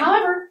 But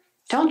however,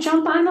 don't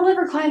jump on the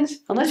liver cleanse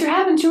unless you're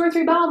having 2 or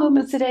 3 bowel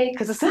movements today,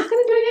 because it's not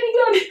going to do you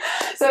any good.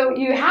 So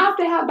you have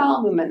to have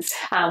bowel movements.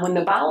 When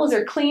the bowels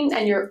are clean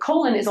and your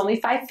colon is only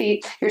 5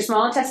 feet, your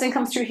small intestine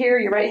comes through here,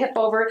 your right hip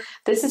over.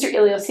 This is your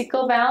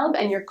ileocecal valve,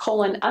 and your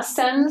colon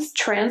ascends,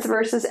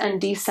 transverses,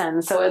 and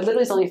descends. So it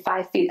literally is only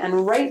 5 feet.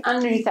 And right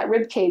underneath that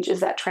rib cage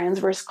is that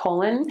transverse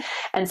colon.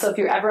 And so if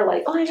you're ever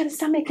like, oh, I got a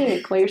stomach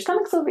ache. Well, your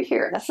stomach's over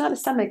here. That's not a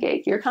stomach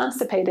ache. You're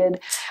constipated,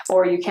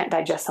 or you can't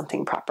digest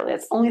something properly.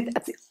 That's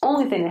the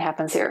only thing that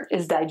happens here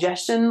is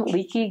digestion,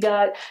 leaky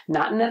gut,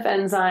 not enough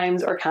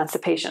enzymes, or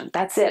constipation.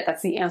 That's it.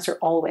 That's the answer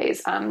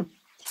always.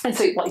 And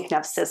so, well, you can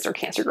have cysts or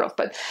cancer growth,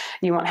 but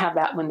you won't have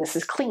that when this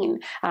is clean.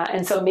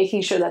 And so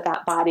making sure that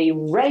that body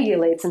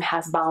regulates and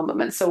has bowel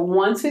movements. So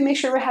once we make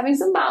sure we're having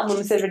some bowel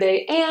movements every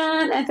day,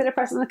 and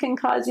antidepressants can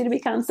cause you to be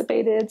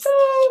constipated.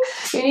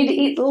 So you need to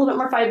eat a little bit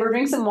more fiber,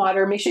 drink some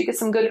water, make sure you get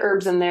some good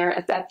herbs in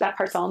there. That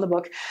part's all in the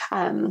book.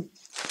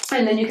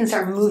 And then you can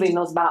start moving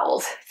those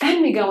bowels.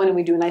 Then we go in and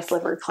we do a nice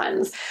liver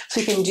cleanse. So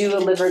you can do a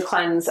liver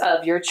cleanse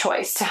of your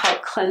choice to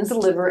help cleanse the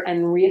liver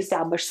and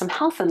reestablish some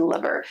health in the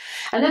liver.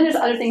 And then there's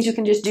other things you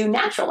can just do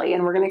naturally,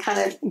 and we're going to kind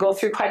of go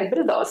through quite a bit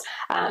of those.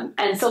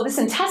 And so this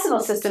intestinal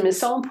system is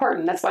so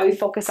important. That's why we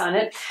focus on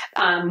it.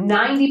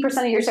 90%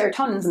 of your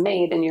serotonin is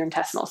made in your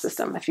intestinal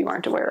system, if you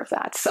aren't aware of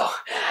that. So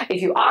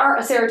if you are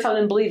a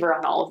serotonin believer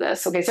on all of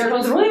this, okay,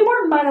 serotonin is really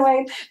important, by the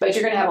way, but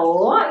you're going to have a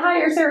lot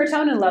higher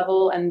serotonin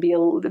level and be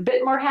a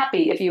bit more happy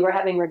happy if you are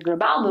having regular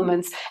bowel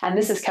movements and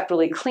this is kept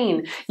really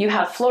clean. You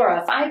have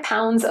flora, 5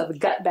 pounds of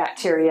gut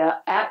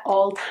bacteria at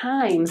all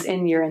times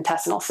in your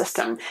intestinal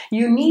system.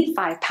 You need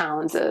 5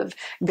 pounds of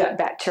gut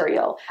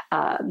bacteria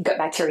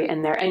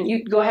in there. And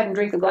you go ahead and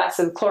drink a glass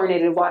of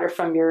chlorinated water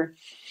from your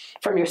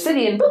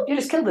city and boop, you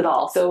just killed it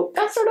all. So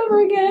let's start over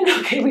again.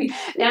 Okay,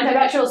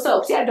 antibacterial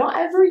soaps. Yeah, don't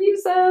ever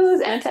use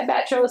those.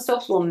 Antibacterial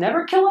soaps will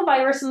never kill a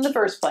virus in the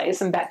first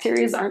place, and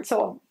bacteria aren't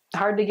so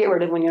hard to get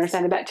rid of when you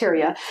understand the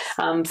bacteria.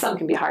 Some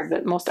can be hard,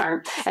 but most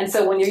aren't. And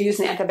so when you're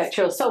using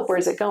antibacterial soap, where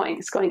is it going?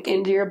 It's going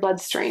into your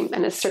bloodstream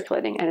and it's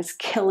circulating and it's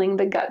killing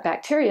the gut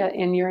bacteria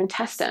in your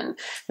intestine.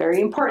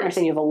 Very important. I'm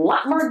saying you have a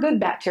lot more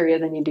good bacteria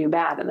than you do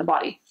bad in the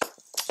body.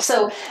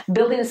 So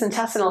building this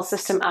intestinal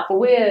system up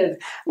with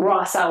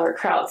raw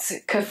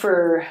sauerkrauts,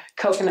 kefir,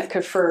 coconut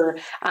kefir,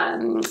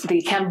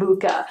 the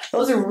kombucha,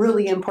 those are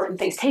really important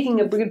things. Taking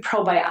a good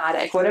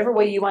probiotic, whatever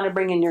way you want to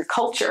bring in your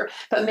culture,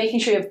 but making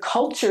sure you have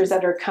cultures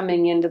that are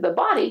coming into the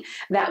body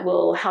that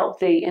will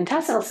help the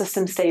intestinal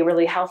system stay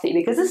really healthy,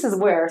 because this is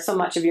where so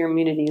much of your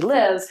immunity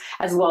lives,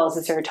 as well as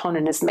the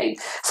serotonin is made.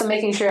 So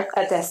making sure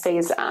that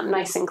stays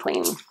nice and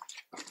clean.